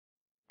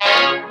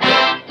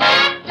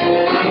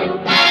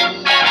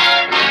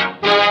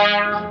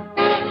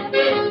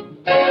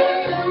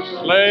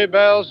Sleigh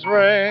bells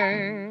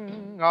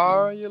ring,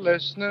 are you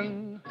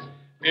listening?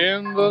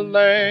 In the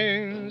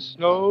lane,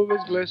 snow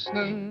is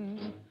glistening.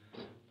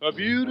 A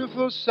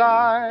beautiful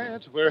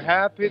sight, we're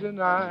happy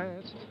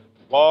tonight,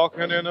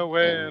 walking in a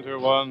winter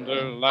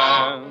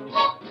wonderland.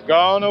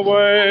 Gone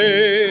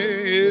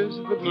away is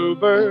the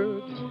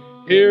bluebird,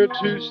 here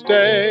to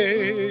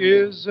stay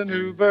is a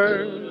new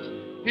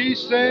bird. He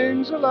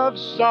sings a love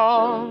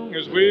song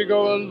as we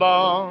go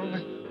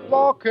along,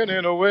 walking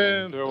in a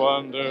winter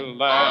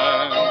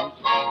wonderland.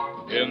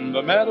 In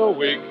the meadow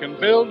we can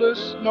build a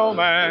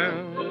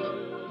snowman,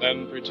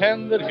 then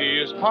pretend that he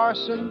is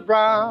Parson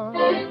Brown.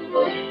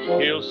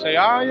 He'll say,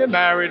 are you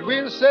married?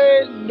 We'll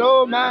say,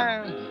 no,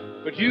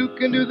 man, but you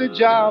can do the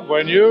job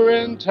when you're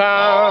in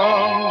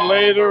town.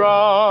 Later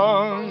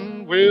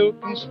on we'll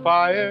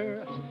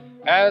conspire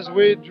as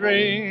we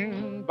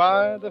dream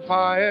by the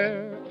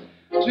fire,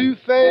 to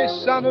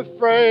face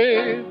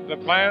unafraid the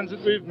plans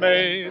that we've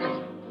made,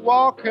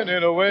 walking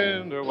in a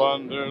winter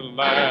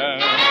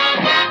wonderland.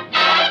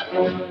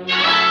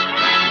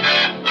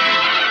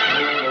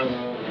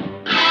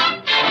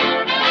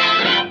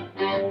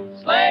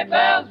 Sleigh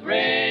bells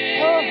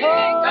ring,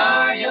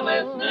 are you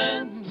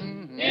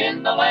listening?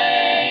 In the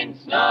lane,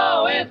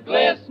 snow is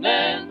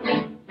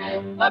glistening.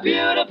 A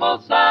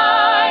beautiful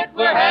sight,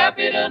 we're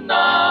happy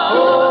tonight.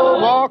 Oh,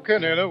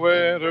 walking in a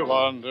winter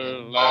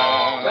wonderland.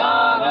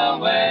 Gone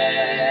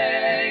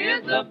away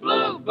is the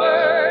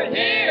bluebird,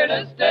 here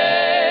to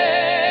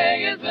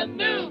stay is a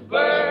new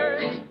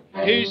bird.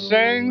 He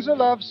sings a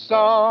love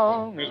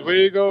song as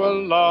we go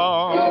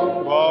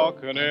along,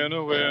 walking in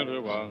a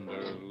winter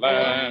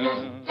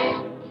wonderland.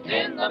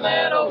 In the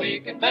meadow we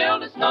can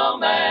build a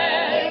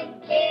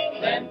snowman,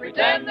 then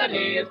pretend that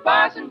he is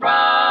Parson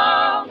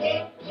Brown.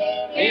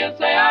 He'll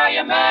say, are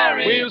you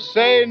married? We'll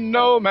say,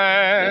 no,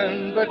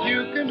 man, but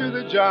you can do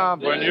the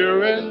job when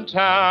you're in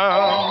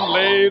town.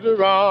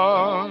 Later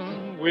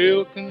on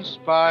we'll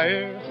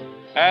conspire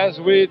as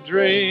we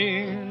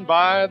dream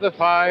by the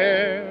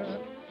fire,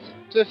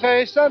 to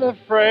face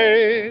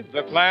unafraid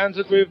the plans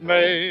that we've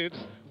made,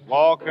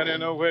 walking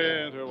in a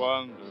winter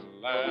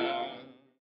wonderland.